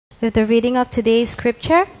with the reading of today's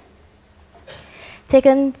scripture,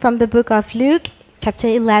 taken from the book of Luke, chapter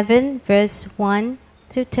 11, verse 1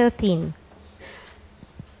 through 13.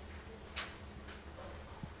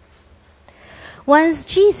 Once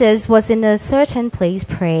Jesus was in a certain place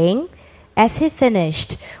praying. As he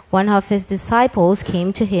finished, one of his disciples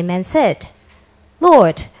came to him and said,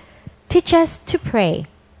 "Lord, teach us to pray,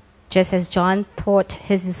 just as John taught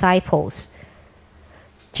his disciples."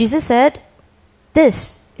 Jesus said,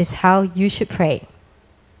 "This is how you should pray.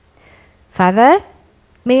 Father,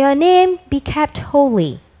 may your name be kept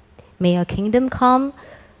holy. May your kingdom come.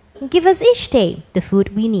 Give us each day the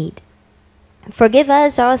food we need. Forgive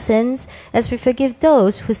us our sins as we forgive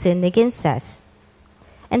those who sin against us.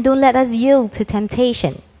 And don't let us yield to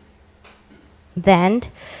temptation." Then,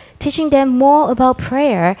 teaching them more about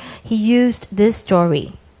prayer, he used this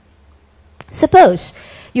story. Suppose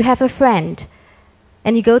you have a friend,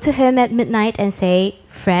 and you go to him at midnight and say,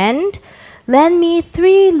 "Friend, lend me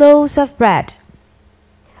 3 loaves of bread.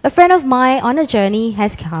 A friend of mine on a journey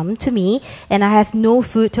has come to me, and I have no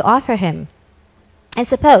food to offer him." And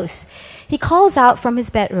suppose he calls out from his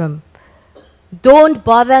bedroom, "Don't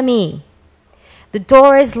bother me. The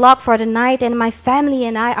door is locked for the night, and my family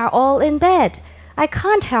and I are all in bed. I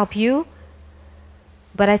can't help you."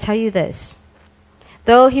 But I tell you this,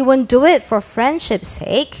 though he won't do it for friendship's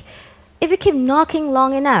sake, if you keep knocking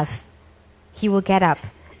long enough, he will get up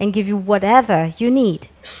and give you whatever you need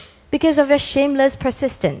because of your shameless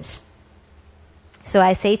persistence. So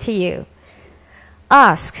I say to you,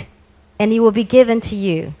 ask, and it will be given to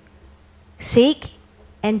you. Seek,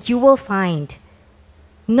 and you will find.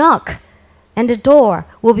 Knock, and the door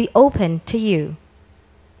will be opened to you.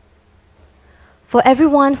 For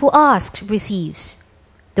everyone who asks receives,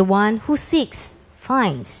 the one who seeks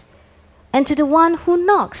finds, and to the one who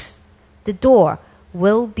knocks, the door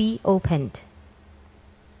will be opened.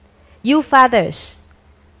 You fathers,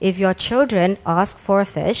 if your children ask for a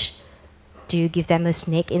fish, do you give them a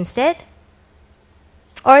snake instead?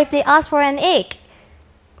 Or if they ask for an egg,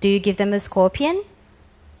 do you give them a scorpion?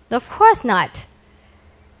 Of course not.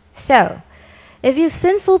 So, if you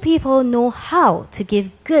sinful people know how to give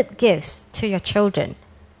good gifts to your children,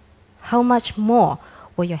 how much more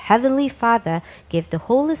will your heavenly Father give the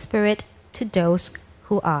Holy Spirit to those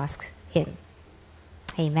who ask him?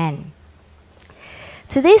 Amen.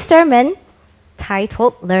 Today's sermon,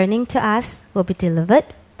 titled Learning to Ask, will be delivered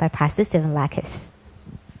by Pastor Stephen Lakis.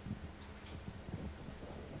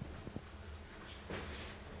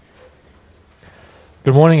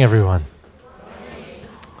 Good morning, everyone.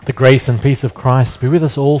 The grace and peace of Christ be with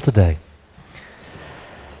us all today.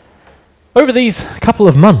 Over these couple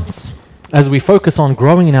of months, as we focus on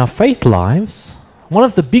growing in our faith lives, one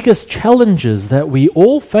of the biggest challenges that we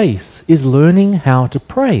all face is learning how to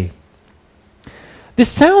pray. This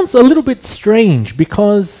sounds a little bit strange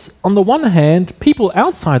because, on the one hand, people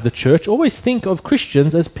outside the church always think of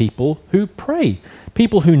Christians as people who pray,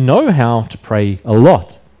 people who know how to pray a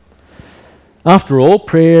lot. After all,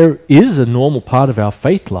 prayer is a normal part of our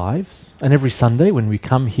faith lives, and every Sunday when we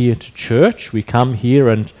come here to church, we come here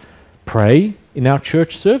and pray in our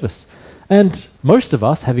church service. And most of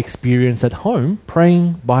us have experience at home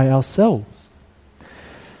praying by ourselves.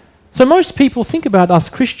 So most people think about us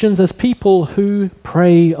Christians as people who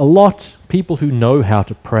pray a lot, people who know how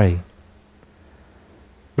to pray.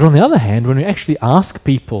 But on the other hand, when we actually ask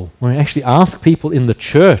people in the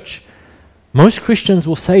church, most Christians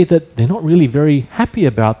will say that they're not really very happy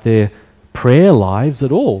about their prayer lives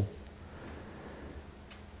at all.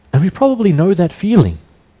 And we probably know that feeling.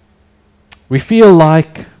 We feel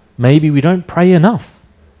like maybe we don't pray enough.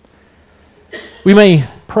 We may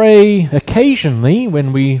pray occasionally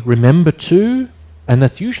when we remember to, and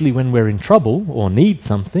that's usually when we're in trouble or need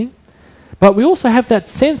something. But we also have that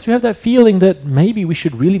sense, we have that feeling that maybe we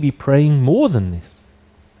should really be praying more than this.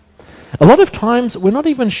 A lot of times, we're not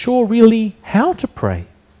even sure really how to pray.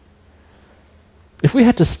 If we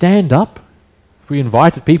had to stand up, if we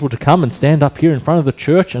invited people to come and stand up here in front of the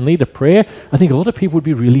church and lead a prayer, I think a lot of people would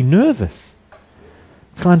be really nervous.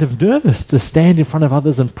 It's kind of nervous to stand in front of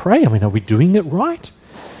others and pray. I mean, are we doing it right?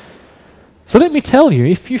 So let me tell you,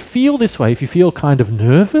 if you feel this way, if you feel kind of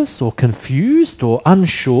nervous or confused or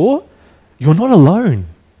unsure, you're not alone.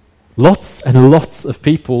 Lots and lots of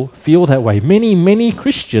people feel that way. Many, many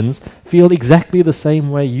Christians feel exactly the same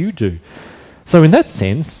way you do. So in that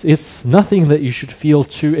sense, it's nothing that you should feel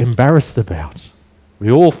too embarrassed about. We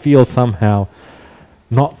all feel somehow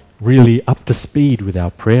not really up to speed with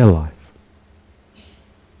our prayer life.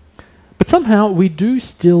 But somehow we do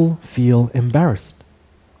still feel embarrassed.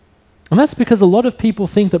 And that's because a lot of people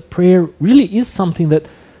think that prayer really is something that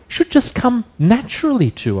should just come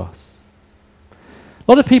naturally to us.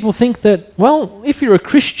 A lot of people think that, well, if you're a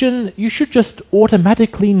Christian, you should just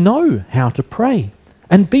automatically know how to pray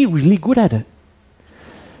and be really good at it.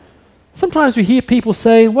 Sometimes we hear people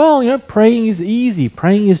say, well, praying is easy.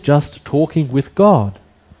 Praying is just talking with God.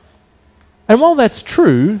 And while that's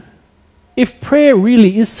true, if prayer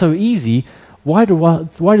really is so easy, why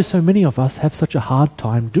do so many of us have such a hard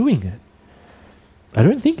time doing it? I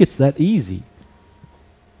don't think it's that easy.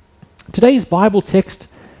 Today's Bible text,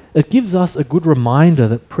 it gives us a good reminder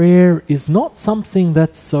that prayer is not something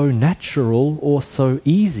that's so natural or so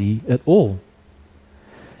easy at all.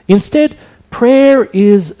 Instead, prayer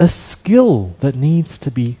is a skill that needs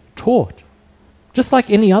to be taught, just like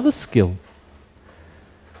any other skill.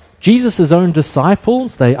 Jesus' own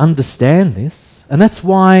disciples, they understand this, and that's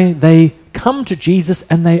why they come to Jesus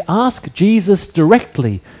and they ask Jesus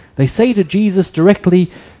directly. They say to Jesus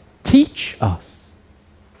directly, teach us.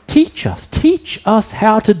 Teach us. Teach us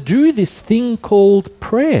how to do this thing called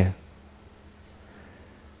prayer.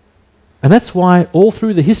 And that's why all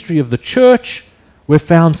through the history of the church, we've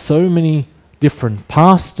found so many different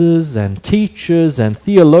pastors and teachers and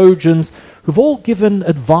theologians who've all given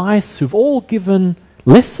advice, who've all given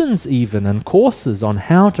lessons even and courses on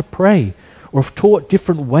how to pray, or have taught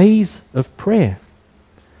different ways of prayer.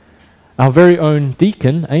 Our very own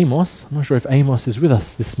deacon, Amos, I'm not sure if Amos is with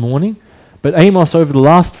us this morning, but Amos over the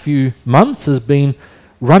last few months has been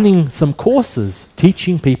running some courses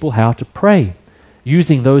teaching people how to pray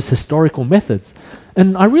using those historical methods.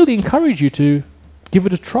 And I really encourage you to give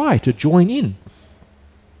it a try, to join in.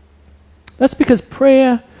 That's because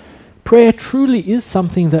prayer truly is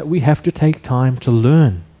something that we have to take time to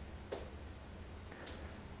learn.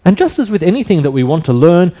 And just as with anything that we want to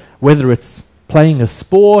learn, whether it's playing a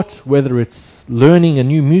sport, whether it's learning a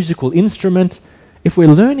new musical instrument, if we're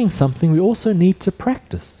learning something, we also need to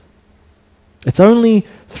practice. It's only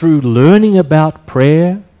through learning about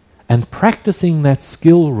prayer and practicing that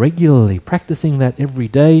skill regularly, practicing that every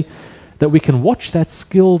day, that we can watch that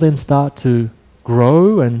skill then start to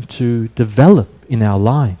grow and to develop in our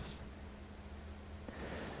lives.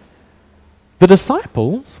 The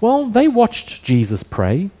disciples, well, they watched Jesus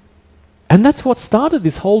pray, and that's what started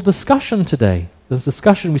this whole discussion today, this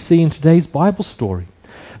discussion we see in today's Bible story.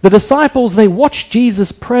 The disciples, they watched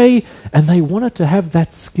Jesus pray, and they wanted to have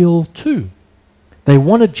that skill too. They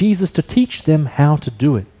wanted Jesus to teach them how to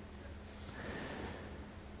do it.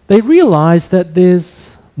 They realized that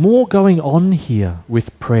there's more going on here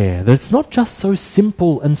with prayer, that it's not just so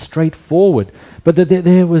simple and straightforward, but that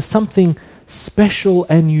there was something special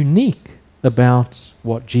and unique about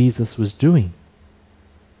what Jesus was doing.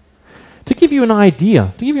 To give you an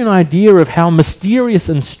idea of how mysterious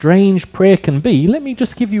and strange prayer can be, let me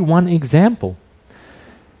just give you one example.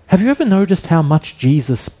 Have you ever noticed how much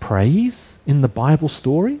Jesus prays in the Bible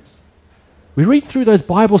stories? We read through those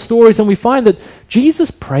Bible stories and we find that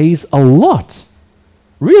Jesus prays a lot.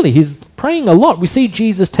 Really, he's praying a lot. We see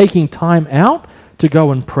Jesus taking time out to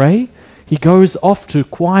go and pray. He goes off to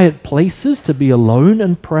quiet places to be alone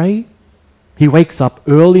and pray. He wakes up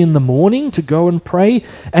early in the morning to go and pray,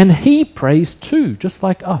 and he prays too, just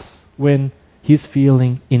like us, when he's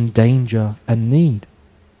feeling in danger and need.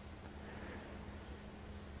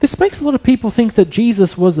 This makes a lot of people think that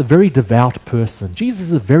Jesus was a very devout person. Jesus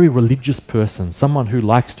is a very religious person, someone who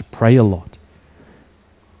likes to pray a lot.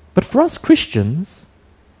 But for us Christians,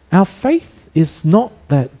 our faith is not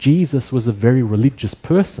that Jesus was a very religious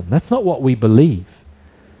person. That's not what we believe.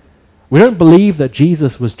 We don't believe that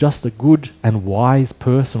Jesus was just a good and wise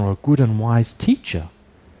person or a good and wise teacher.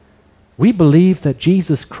 We believe that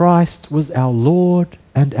Jesus Christ was our Lord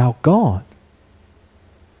and our God.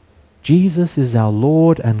 Jesus is our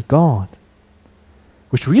Lord and God,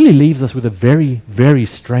 which really leaves us with a very, very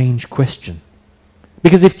strange question.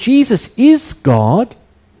 Because if Jesus is God,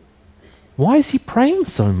 why is he praying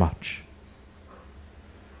so much?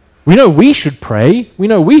 We know we should pray. We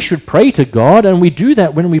know we should pray to God, and we do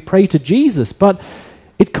that when we pray to Jesus. But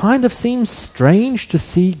it kind of seems strange to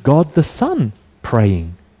see God the Son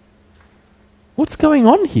praying. What's going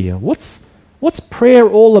on here? What's prayer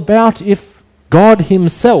all about if God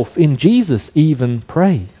himself in Jesus even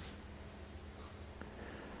prays?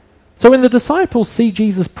 So when the disciples see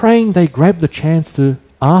Jesus praying, they grab the chance to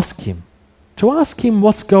ask him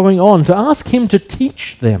what's going on, to ask him to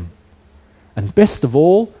teach them. And best of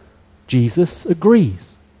all, Jesus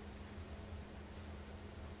agrees.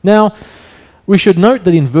 Now, we should note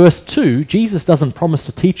that in verse 2, Jesus doesn't promise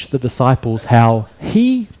to teach the disciples how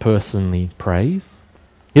he personally prays.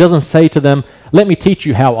 He doesn't say to them, let me teach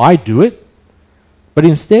you how I do it. But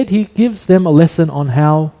instead, he gives them a lesson on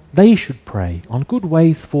how they should pray, on good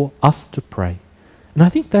ways for us to pray. And I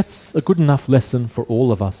think that's a good enough lesson for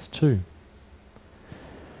all of us too.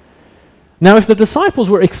 Now, if the disciples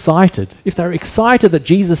were excited, if they were excited that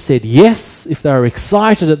Jesus said yes, if they were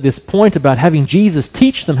excited at this point about having Jesus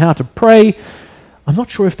teach them how to pray, I'm not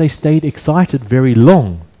sure if they stayed excited very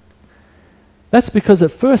long. That's because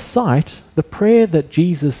at first sight, the prayer that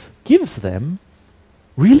Jesus gives them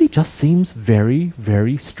really just seems very,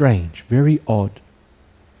 very strange, very odd.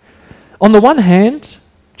 On the one hand,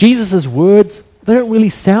 Jesus' words, they don't really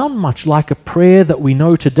sound much like a prayer that we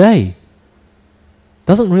know today.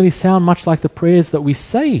 Doesn't really sound much like the prayers that we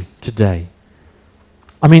say today.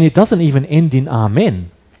 I mean, it doesn't even end in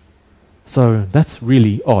Amen. So that's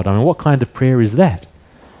really odd. I mean, what kind of prayer is that?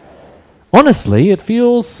 Honestly, it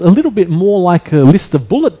feels a little bit more like a list of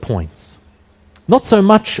bullet points. Not so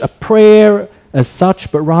much a prayer as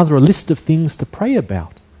such, but rather a list of things to pray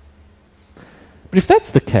about. But if that's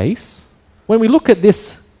the case, when we look at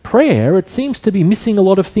this prayer, it seems to be missing a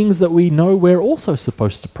lot of things that we know we're also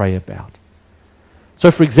supposed to pray about. So,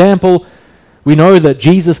 for example, we know that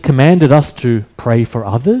Jesus commanded us to pray for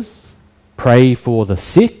others, pray for the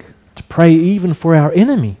sick, to pray even for our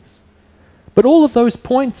enemies. But all of those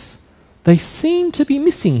points, they seem to be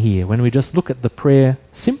missing here when we just look at the prayer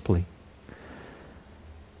simply.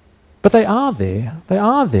 But they are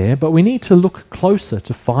there, but we need to look closer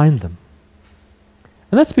to find them.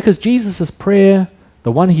 And that's because Jesus' prayer,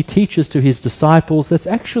 the one he teaches to his disciples, that's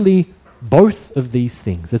actually both of these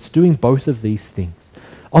things. It's doing both of these things.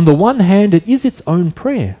 On the one hand, it is its own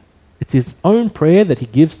prayer. It's his own prayer that he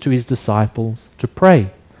gives to his disciples to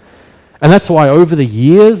pray. And that's why over the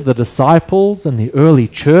years, the disciples and the early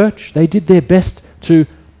church, they did their best to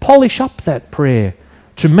polish up that prayer,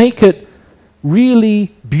 to make it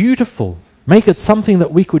really beautiful, make it something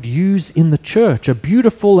that we could use in the church, a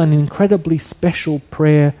beautiful and incredibly special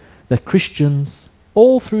prayer that Christians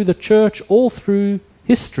all through the church, all through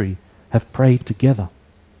history, have prayed together.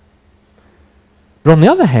 But on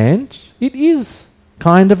the other hand, it is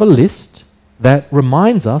kind of a list that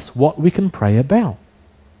reminds us what we can pray about.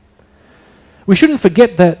 We shouldn't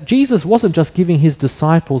forget that Jesus wasn't just giving his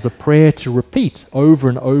disciples a prayer to repeat over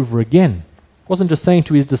and over again. He wasn't just saying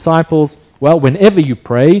to his disciples, well, whenever you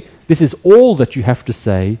pray, this is all that you have to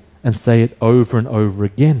say, and say it over and over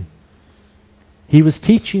again. He was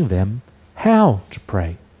teaching them how to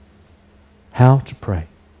pray. How to pray.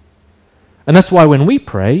 And that's why when we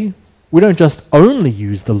pray, we don't just only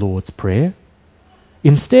use the Lord's Prayer.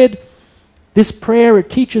 Instead, this prayer, it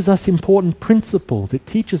teaches us important principles. It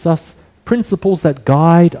teaches us principles that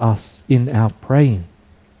guide us in our praying.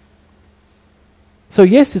 So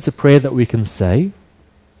yes, it's a prayer that we can say,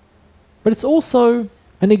 but it's also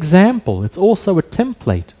an example. It's also a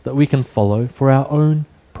template that we can follow for our own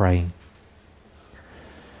praying.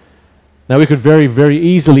 Now, we could very, very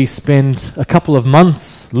easily spend a couple of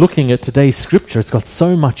months looking at today's scripture. It's got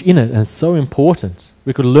so much in it and it's so important.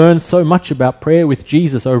 We could learn so much about prayer with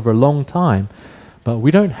Jesus over a long time, but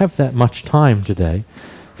we don't have that much time today.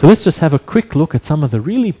 So let's just have a quick look at some of the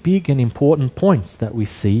really big and important points that we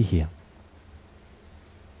see here.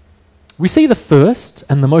 We see the first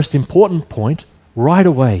and the most important point right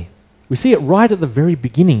away. We see it right at the very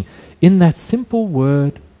beginning in that simple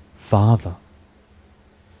word, Father.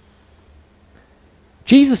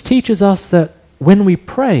 Jesus teaches us that when we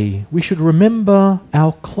pray, we should remember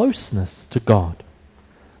our closeness to God.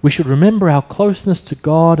 We should remember our closeness to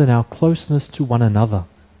God and our closeness to one another.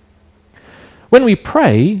 When we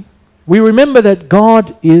pray, we remember that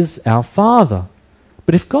God is our Father.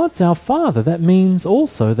 But if God's our Father, that means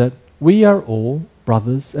also that we are all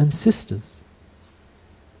brothers and sisters.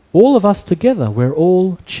 All of us together, we're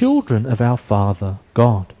all children of our Father,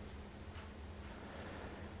 God.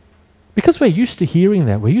 Because we're used to hearing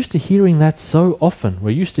that so often, we're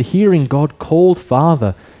used to hearing God called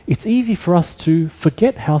Father, it's easy for us to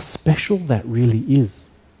forget how special that really is.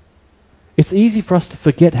 It's easy for us to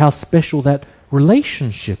forget how special that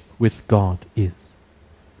relationship with God is.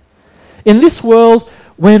 In this world,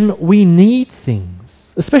 when we need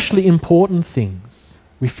things, especially important things,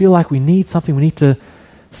 we feel like we need something, we need to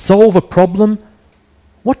solve a problem,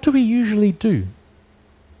 what do we usually do?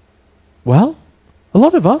 Well, a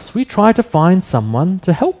lot of us, we try to find someone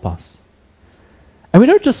to help us. And we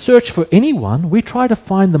don't just search for anyone, we try to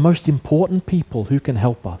find the most important people who can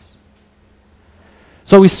help us.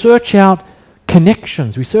 So we search out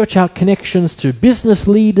connections. We search out connections to business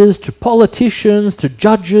leaders, to politicians, to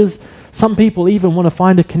judges. Some people even want to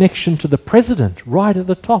find a connection to the president right at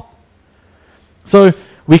the top. So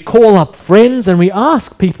we call up friends and we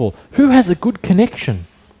ask people, who has a good connection?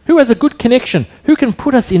 Who has a good connection? Who can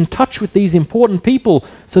put us in touch with these important people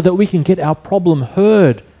so that we can get our problem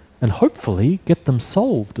heard and hopefully get them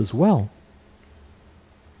solved as well?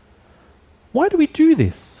 Why do we do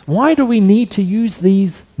this? Why do we need to use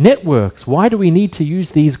these networks? Why do we need to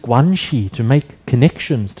use these guanxi to make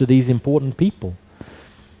connections to these important people?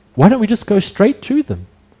 Why don't we just go straight to them?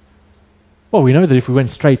 Well, we know that if we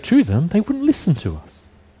went straight to them, they wouldn't listen to us.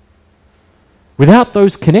 Without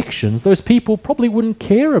those connections, those people probably wouldn't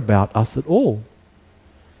care about us at all.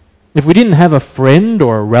 If we didn't have a friend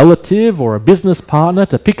or a relative or a business partner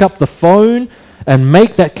to pick up the phone and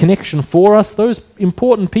make that connection for us, those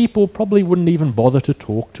important people probably wouldn't even bother to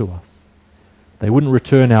talk to us. They wouldn't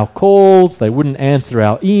return our calls, they wouldn't answer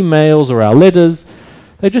our emails or our letters.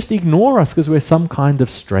 They just ignore us because we're some kind of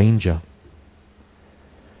stranger.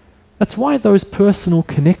 That's why those personal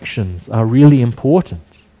connections are really important,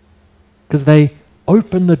 because they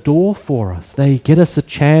open the door for us. They get us a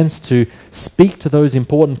chance to speak to those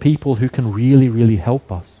important people who can really, really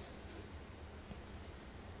help us.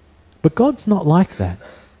 But God's not like that.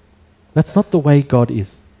 That's not the way God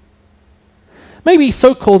is. Maybe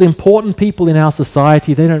so-called important people in our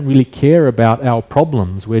society, they don't really care about our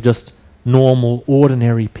problems. We're just normal,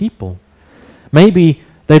 ordinary people. Maybe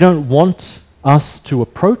they don't want us to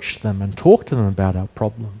approach them and talk to them about our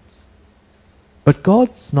problems. But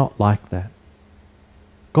God's not like that.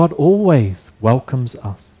 God always welcomes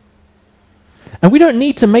us. And we don't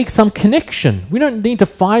need to make some connection. We don't need to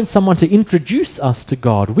find someone to introduce us to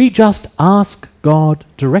God. We just ask God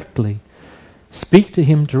directly, speak to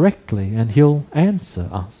Him directly, and He'll answer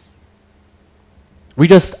us. We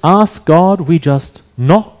just ask God, we just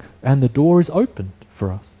knock, and the door is opened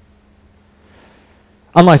for us.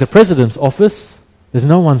 Unlike the president's office, there's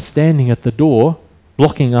no one standing at the door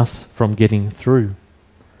blocking us from getting through.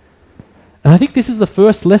 And I think this is the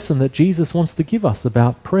first lesson that Jesus wants to give us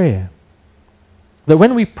about prayer. That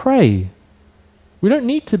when we pray, we don't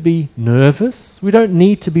need to be nervous. We don't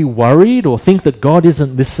need to be worried or think that God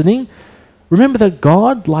isn't listening. Remember that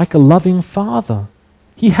God, like a loving Father,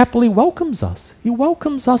 He happily welcomes us. He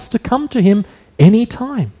welcomes us to come to Him any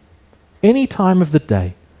time of the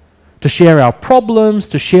day, to share our problems,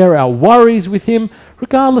 to share our worries with Him,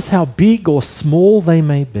 regardless how big or small they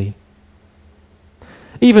may be.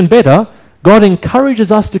 Even better, God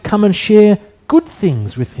encourages us to come and share good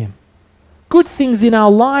things with Him. Good things in our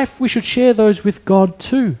life, we should share those with God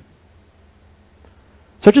too.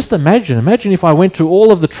 So just imagine if I went to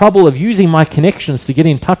all of the trouble of using my connections to get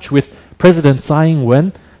in touch with President Tsai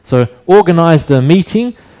Ing-wen, so organized a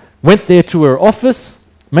meeting, went there to her office,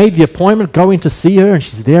 made the appointment, going to see her, and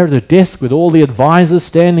she's there at her desk with all the advisors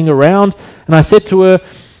standing around, and I said to her,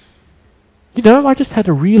 I just had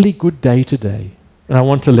a really good day today, and I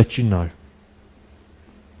want to let you know.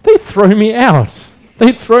 They'd throw me out.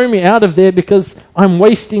 They'd throw me out of there because I'm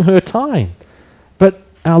wasting her time. But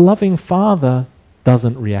our loving Father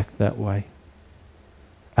doesn't react that way.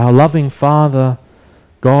 Our loving Father,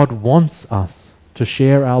 God wants us to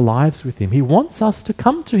share our lives with Him. He wants us to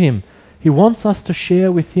come to Him. He wants us to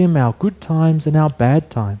share with Him our good times and our bad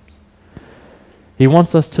times. He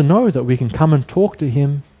wants us to know that we can come and talk to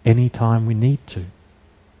Him anytime we need to.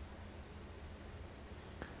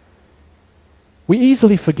 We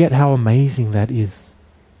easily forget how amazing that is.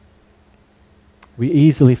 We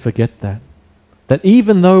easily forget that. That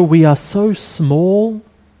even though we are so small,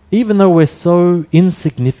 even though we're so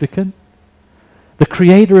insignificant, the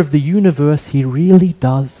Creator of the universe, He really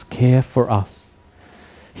does care for us.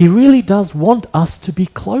 He really does want us to be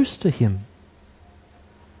close to Him.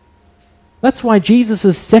 That's why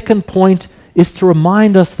Jesus' second point is to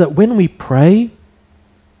remind us that when we pray,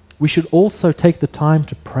 we should also take the time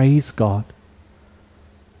to praise God.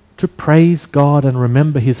 To praise God and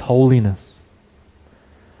remember His holiness.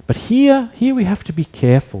 But here we have to be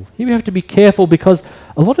careful. Here we have to be careful because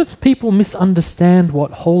a lot of people misunderstand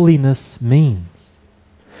what holiness means.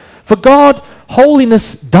 For God,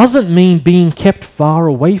 holiness doesn't mean being kept far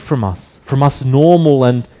away from us normal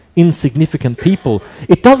and insignificant people.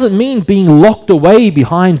 It doesn't mean being locked away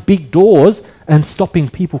behind big doors and stopping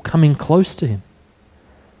people coming close to Him.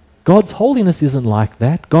 God's holiness isn't like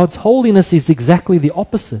that. God's holiness is exactly the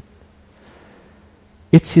opposite.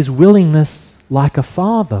 It's His willingness, like a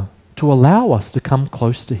father, to allow us to come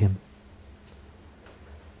close to Him.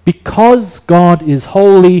 Because God is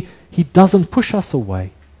holy, He doesn't push us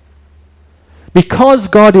away. Because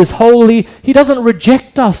God is holy, He doesn't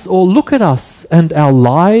reject us or look at us and our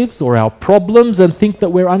lives or our problems and think that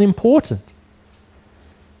we're unimportant.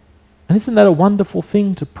 And isn't that a wonderful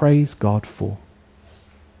thing to praise God for?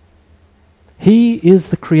 He is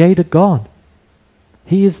the Creator God.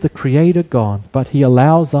 He is the Creator God, but He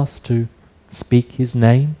allows us to speak His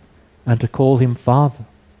name and to call Him Father.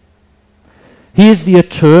 He is the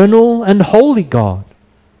eternal and holy God,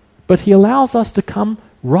 but He allows us to come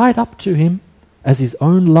right up to Him as His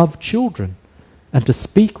own loved children and to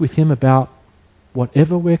speak with Him about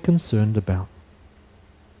whatever we're concerned about.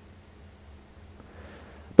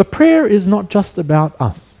 But prayer is not just about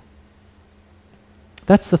us.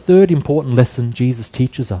 That's the third important lesson Jesus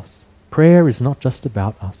teaches us. Prayer is not just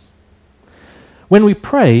about us. When we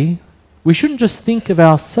pray, we shouldn't just think of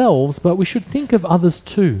ourselves, but we should think of others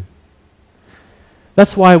too.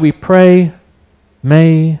 That's why we pray,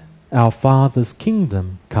 "May our Father's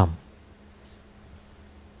kingdom come."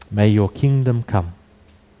 May your kingdom come.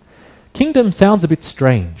 Kingdom sounds a bit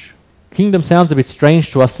strange. Kingdom sounds a bit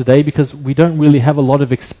strange to us today because we don't really have a lot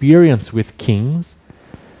of experience with kings.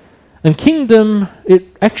 And kingdom,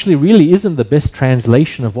 it actually really isn't the best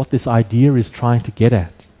translation of what this idea is trying to get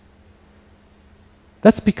at.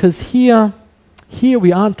 That's because here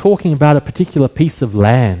we aren't talking about a particular piece of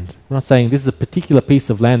land. We're not saying this is a particular piece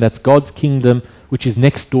of land that's God's kingdom, which is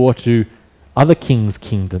next door to other kings'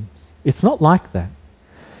 kingdoms. It's not like that.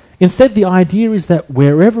 Instead, the idea is that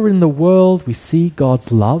wherever in the world we see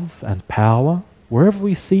God's love and power, wherever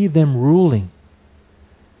we see them ruling,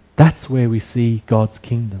 that's where we see God's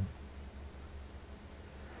kingdom.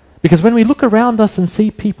 Because when we look around us and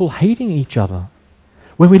see people hating each other,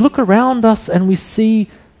 when we look around us and we see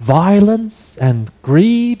violence and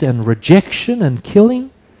greed and rejection and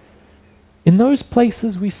killing, in those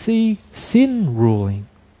places we see sin ruling.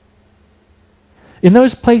 In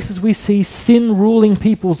those places we see sin ruling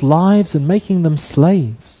people's lives and making them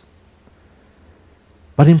slaves.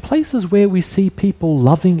 But in places where we see people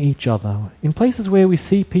loving each other, in places where we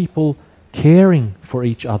see people caring for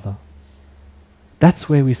each other, that's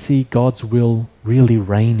where we see God's will really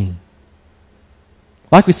reigning.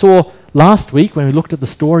 Like we saw last week when we looked at the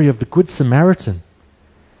story of the Good Samaritan.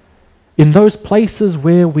 In those places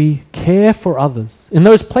where we care for others, in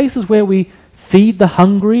those places where we feed the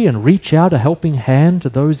hungry and reach out a helping hand to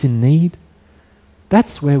those in need,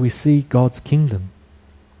 that's where we see God's kingdom.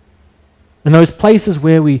 In those places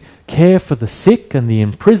where we care for the sick and the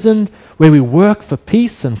imprisoned, where we work for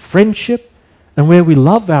peace and friendship, and where we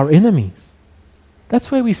love our enemies, that's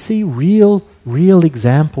where we see real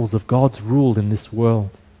examples of God's rule in this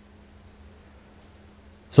world.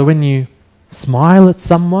 So when you smile at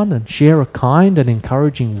someone and share a kind and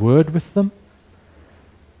encouraging word with them,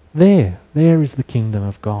 there is the kingdom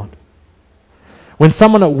of God. When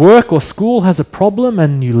someone at work or school has a problem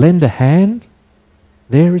and you lend a hand,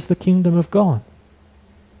 there is the kingdom of God.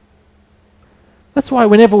 That's why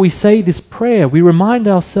whenever we say this prayer, we remind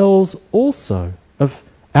ourselves also of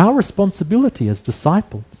our responsibility as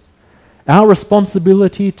disciples, our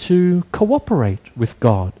responsibility to cooperate with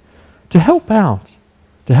God, to help out,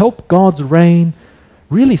 to help God's reign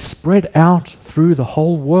really spread out through the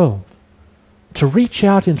whole world, to reach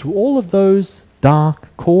out into all of those dark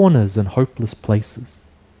corners and hopeless places.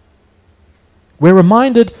 We're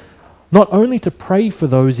reminded not only to pray for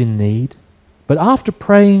those in need, but after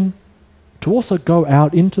praying, to also go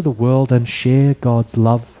out into the world and share God's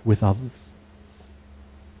love with others.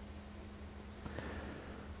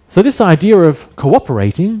 So this idea of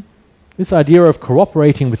cooperating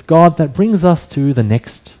with God, that brings us to the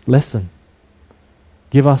next lesson.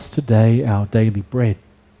 Give us today our daily bread.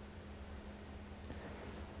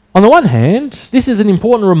 On the one hand, this is an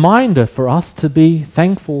important reminder for us to be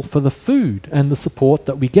thankful for the food and the support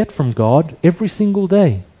that we get from God every single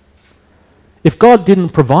day. If God didn't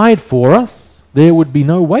provide for us, there would be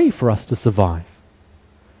no way for us to survive.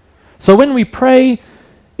 So when we pray,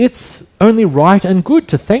 it's only right and good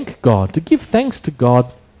to thank God, to give thanks to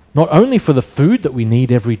God, not only for the food that we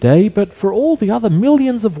need every day, but for all the other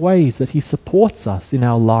millions of ways that He supports us in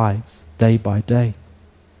our lives day by day.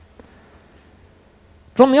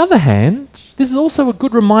 But on the other hand, this is also a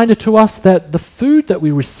good reminder to us that the food that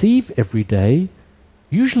we receive every day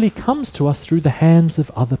usually comes to us through the hands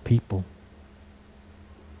of other people.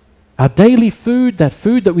 Our daily food, that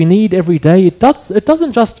food that we need every day, it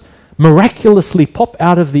doesn't just miraculously pop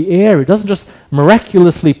out of the air. It doesn't just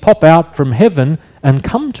miraculously pop out from heaven and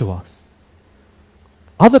come to us.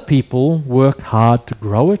 Other people work hard to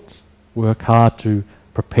grow it, work hard to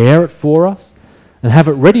prepare it for us, and have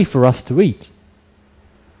it ready for us to eat.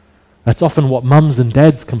 That's often what mums and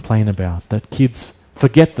dads complain about, that kids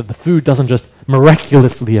forget that the food doesn't just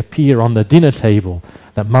miraculously appear on the dinner table,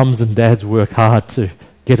 that mums and dads work hard to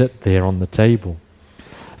get it there on the table.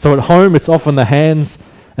 So at home, it's often the hands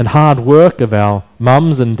and hard work of our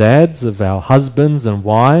mums and dads, of our husbands and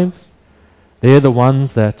wives. They're the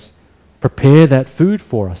ones that prepare that food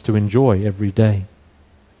for us to enjoy every day.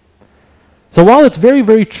 So while it's very,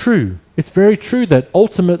 very true, it's very true that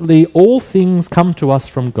ultimately all things come to us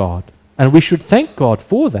from God, and we should thank God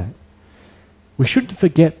for that. We shouldn't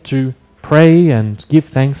forget to pray and give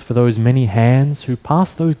thanks for those many hands who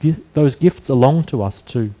pass those gifts along to us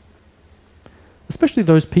too. Especially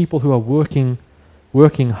those people who are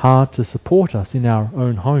working hard to support us in our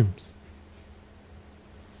own homes.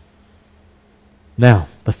 Now,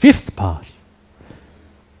 the fifth part.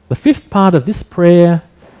 The fifth part of this prayer,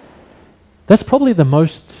 that's probably the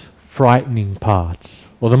most frightening part,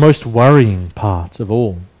 or the most worrying part of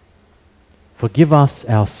all. Forgive us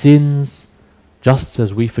our sins, just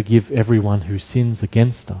as we forgive everyone who sins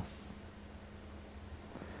against us.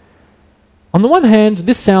 On the one hand,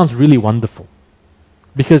 this sounds really wonderful,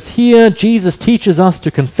 because here Jesus teaches us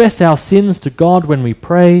to confess our sins to God when we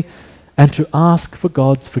pray and to ask for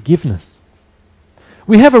God's forgiveness.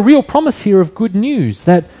 We have a real promise here of good news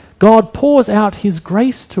that God pours out His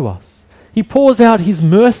grace to us. He pours out His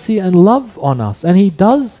mercy and love on us, and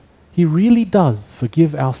He really does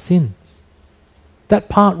forgive our sins. That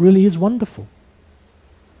part really is wonderful.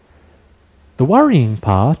 The worrying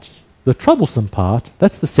part, the troublesome part,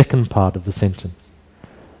 that's the second part of the sentence.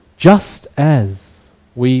 Just as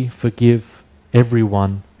we forgive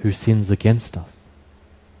everyone who sins against us.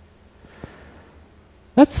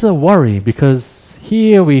 That's a worry, because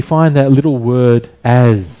here we find that little word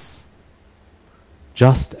as.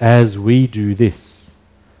 Just as we do this.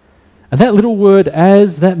 And that little word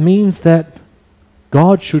as, that means that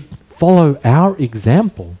God should follow our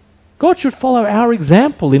example. God should follow our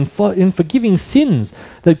example in forgiving sins,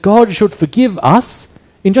 that God should forgive us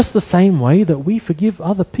in just the same way that we forgive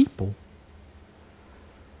other people.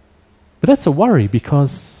 But that's a worry,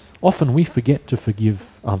 because often we forget to forgive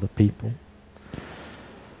other people.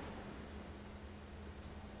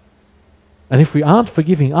 And if we aren't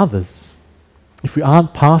forgiving others, if we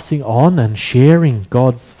aren't passing on and sharing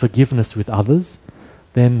God's forgiveness with others,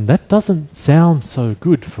 then that doesn't sound so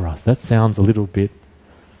good for us. That sounds a little bit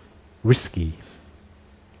risky.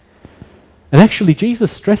 And actually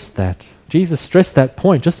Jesus stressed that. Jesus stressed that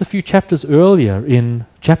point just a few chapters earlier in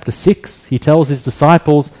chapter 6. He tells His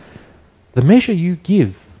disciples, the measure you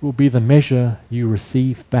give will be the measure you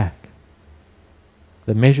receive back.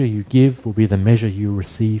 The measure you give will be the measure you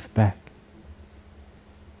receive back.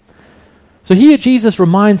 So here Jesus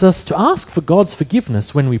reminds us to ask for God's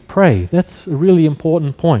forgiveness when we pray. That's a really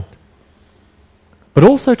important point. But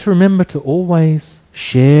also to remember to always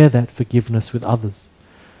share that forgiveness with others.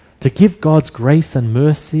 To give God's grace and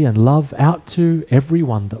mercy and love out to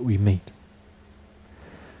everyone that we meet.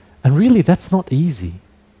 And really that's not easy.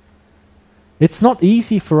 It's not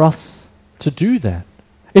easy for us to do that.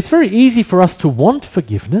 It's very easy for us to want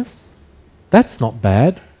forgiveness. That's not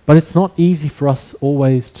bad. But it's not easy for us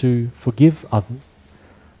always to forgive others,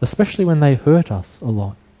 especially when they hurt us a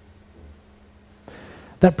lot.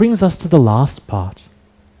 That brings us to the last part.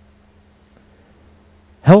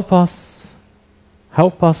 Help us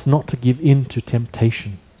not to give in to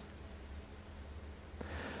temptations.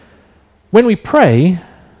 When we pray,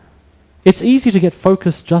 it's easy to get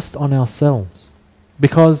focused just on ourselves,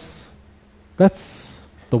 because that's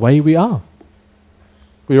the way we are.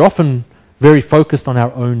 We're often very focused on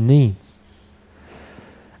our own needs.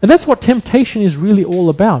 And that's what temptation is really all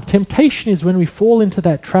about. Temptation is when we fall into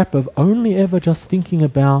that trap of only ever just thinking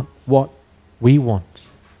about what we want.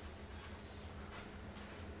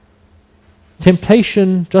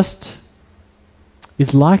 Temptation just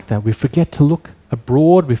is like that. We forget to look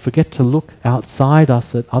abroad, we forget to look outside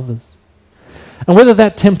us at others. And whether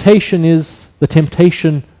that temptation is the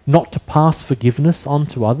temptation not to pass forgiveness on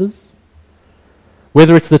to others,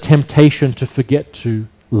 whether it's the temptation to forget to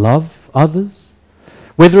love others,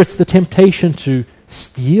 whether it's the temptation to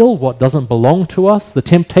steal what doesn't belong to us, the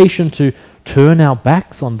temptation to turn our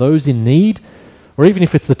backs on those in need, or even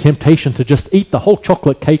if it's the temptation to just eat the whole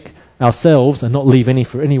chocolate cake ourselves and not leave any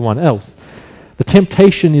for anyone else, the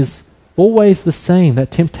temptation is always the same. That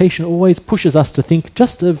temptation always pushes us to think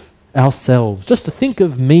just of ourselves, just to think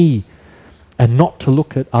of me, and not to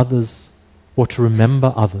look at others or to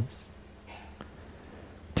remember others.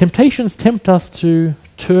 Temptations tempt us to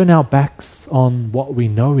turn our backs on what we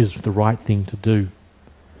know is the right thing to do.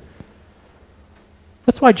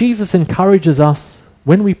 That's why Jesus encourages us,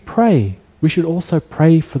 when we pray, we should also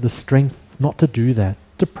pray for the strength not to do that.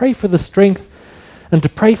 To pray for the strength and to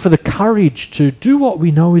pray for the courage to do what we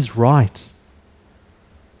know is right.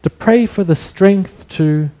 To pray for the strength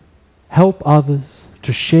to help others,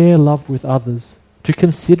 to share love with others, to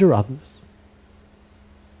consider others.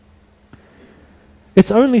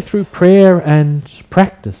 It's only through prayer and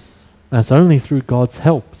practice And it's only through God's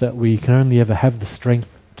help that we can only ever have the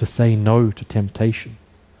strength to say no to temptations.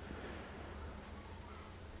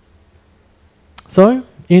 So,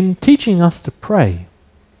 in teaching us to pray,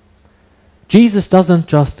 Jesus doesn't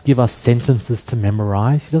just give us sentences to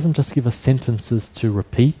memorize. He doesn't just give us sentences to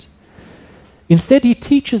repeat. Instead, he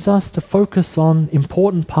teaches us to focus on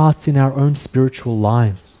important parts in our own spiritual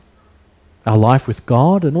lives. Our life with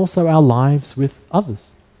God and also our lives with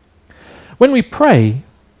others. When we pray,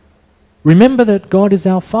 remember that God is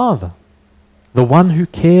our Father, the one who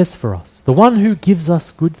cares for us, the one who gives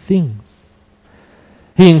us good things.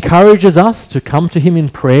 He encourages us to come to him in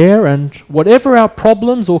prayer, and whatever our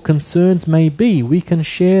problems or concerns may be, we can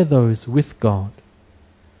share those with God.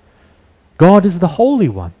 God is the Holy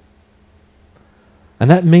One. And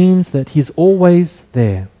that means that he's always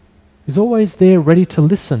there. He's always there ready to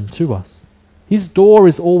listen to us. His door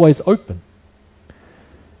is always open.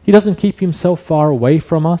 He doesn't keep himself far away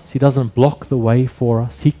from us. He doesn't block the way for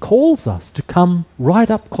us. He calls us to come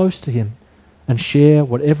right up close to him and share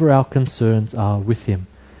whatever our concerns are with him.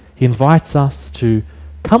 He invites us to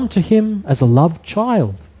come to him as a loved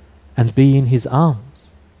child and be in his arms.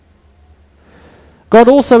 God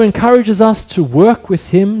also encourages us to work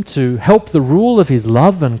with him to help the rule of his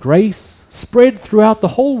love and grace spread throughout the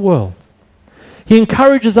whole world. He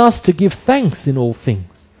encourages us to give thanks in all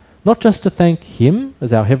things, not just to thank him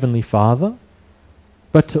as our Heavenly Father,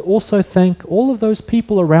 but to also thank all of those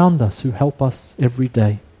people around us who help us every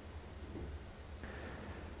day.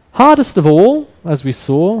 Hardest of all, as we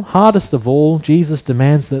saw, Jesus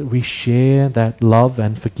demands that we share that love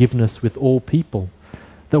and forgiveness with all people,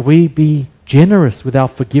 that we be generous with our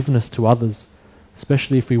forgiveness to others,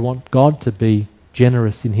 especially if we want God to be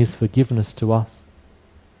generous in his forgiveness to us.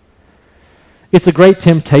 It's a great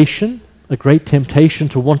temptation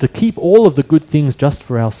to want to keep all of the good things just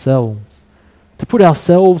for ourselves, to put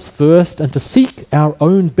ourselves first and to seek our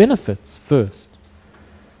own benefits first.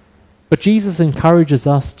 But Jesus encourages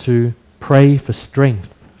us to pray for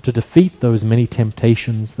strength to defeat those many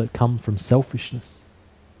temptations that come from selfishness.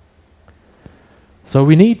 So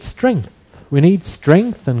we need strength. We need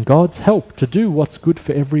strength and God's help to do what's good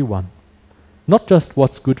for everyone, not just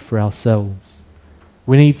what's good for ourselves.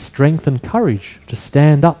 We need strength and courage to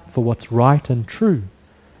stand up for what's right and true.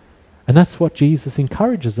 And that's what Jesus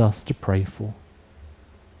encourages us to pray for.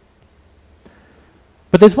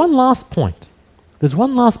 But there's one last point. There's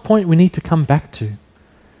one last point we need to come back to.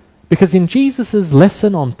 Because in Jesus'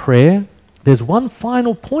 lesson on prayer, there's one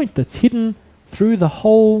final point that's hidden through the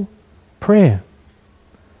whole prayer.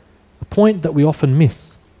 A point that we often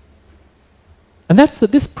miss. And that's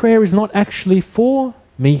that this prayer is not actually for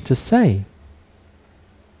me to say.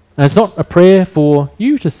 And it's not a prayer for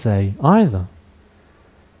you to say either.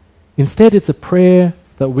 Instead, it's a prayer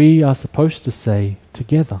that we are supposed to say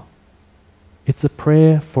together. It's a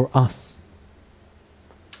prayer for us.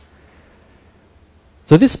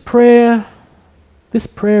 So this prayer is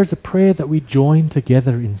a prayer that we join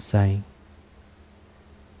together in saying.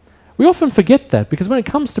 We often forget that because when it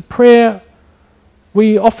comes to prayer,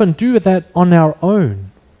 we often do that on our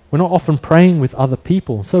own. We're not often praying with other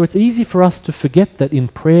people. So it's easy for us to forget that in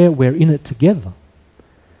prayer we're in it together.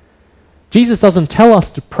 Jesus doesn't tell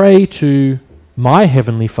us to pray to my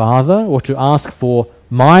Heavenly Father or to ask for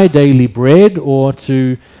my daily bread or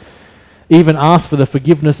to even ask for the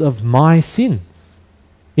forgiveness of my sins.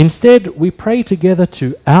 Instead, we pray together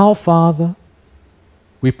to our Father.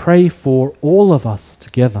 We pray for all of us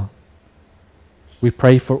together. We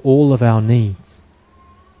pray for all of our needs.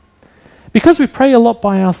 Because we pray a lot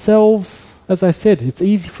by ourselves, as I said, it's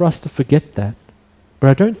easy for us to forget that. But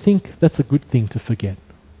I don't think that's a good thing to forget.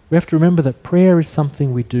 We have to remember that prayer is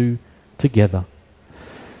something we do together.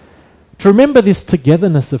 To remember this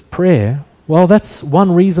togetherness of prayer, well, that's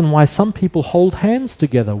one reason why some people hold hands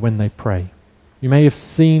together when they pray. You may have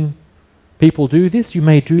seen people do this. You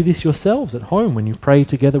may do this yourselves at home when you pray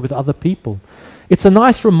together with other people. It's a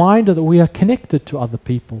nice reminder that we are connected to other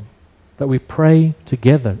people, that we pray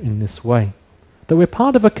together in this way, that we're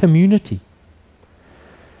part of a community.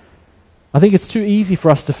 I think it's too easy for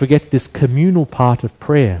us to forget this communal part of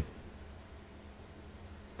prayer.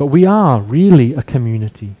 But we are really a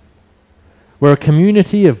community. We're a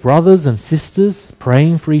community of brothers and sisters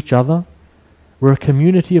praying for each other. We're a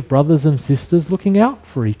community of brothers and sisters looking out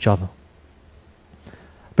for each other.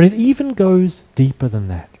 But it even goes deeper than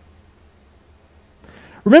that.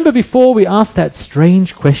 Remember before we asked that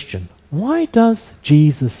strange question, why does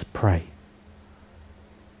Jesus pray?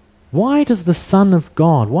 Why does the Son of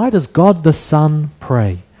God, why does God the Son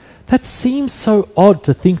pray? That seems so odd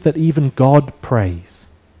to think that even God prays.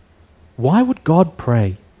 Why would God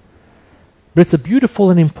pray? But it's a beautiful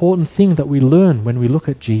and important thing that we learn when we look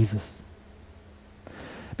at Jesus.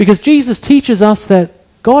 Because Jesus teaches us that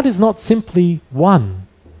God is not simply one.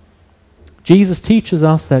 Jesus teaches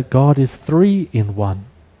us that God is three in one.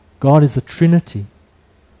 God is a Trinity.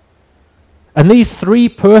 And these three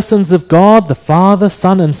persons of God, the Father,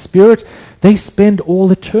 Son, and Spirit, they spend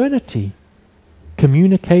all eternity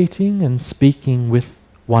communicating and speaking with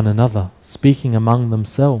one another, speaking among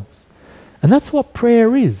themselves. And that's what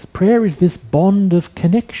prayer is. Prayer is this bond of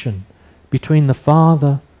connection between the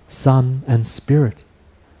Father, Son, and Spirit.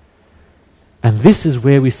 And this is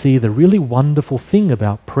where we see the really wonderful thing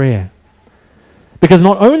about prayer. Because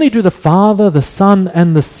not only do the Father, the Son,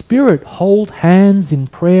 and the Spirit hold hands in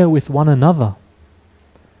prayer with one another,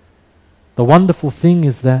 the wonderful thing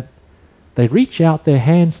is that they reach out their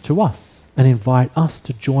hands to us and invite us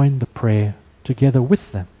to join the prayer together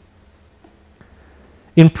with them.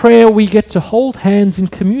 In prayer, we get to hold hands in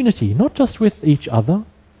community, not just with each other.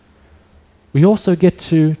 We also get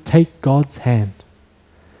to take God's hand.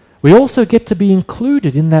 We also get to be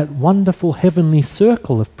included in that wonderful heavenly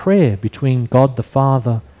circle of prayer between God the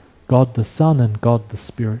Father, God the Son, and God the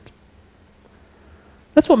Spirit.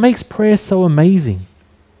 That's what makes prayer so amazing.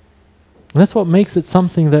 And that's what makes it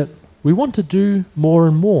something that we want to do more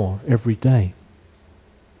and more every day.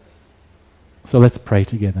 So let's pray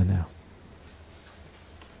together now.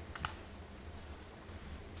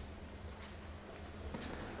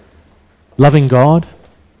 Loving God,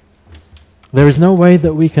 there is no way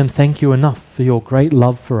that we can thank you enough for your great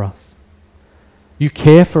love for us. You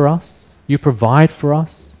care for us, you provide for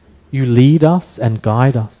us, you lead us and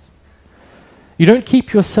guide us. You don't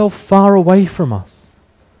keep yourself far away from us,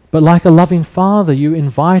 but like a loving Father, you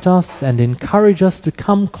invite us and encourage us to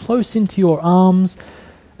come close into your arms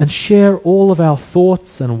and share all of our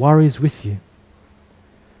thoughts and worries with you.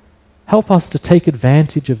 Help us to take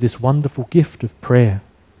advantage of this wonderful gift of prayer.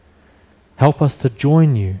 Help us to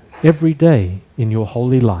join you every day in your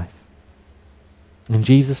holy life. In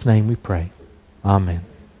Jesus' name we pray. Amen.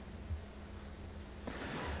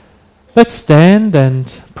 Let's stand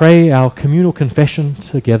and pray our communal confession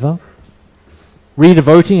together,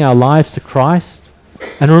 redevoting our lives to Christ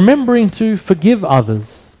and remembering to forgive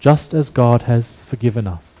others just as God has forgiven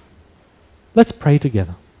us. Let's pray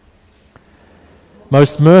together.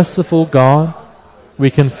 Most merciful God, we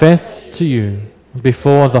confess to you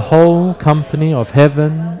before the whole company of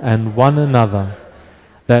heaven and one another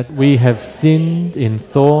that we have sinned in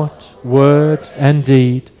thought, word, and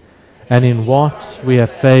deed, and in what we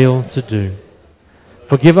have failed to do.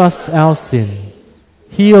 Forgive us our sins,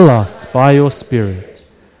 heal us by your Spirit,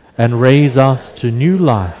 and raise us to new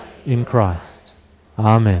life in Christ.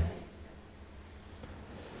 Amen.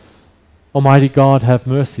 Almighty God, have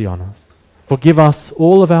mercy on us. Forgive us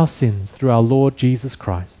all of our sins through our Lord Jesus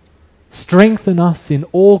Christ. Strengthen us in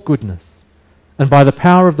all goodness, and by the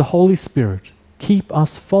power of the Holy Spirit, keep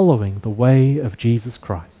us following the way of Jesus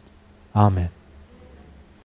Christ. Amen.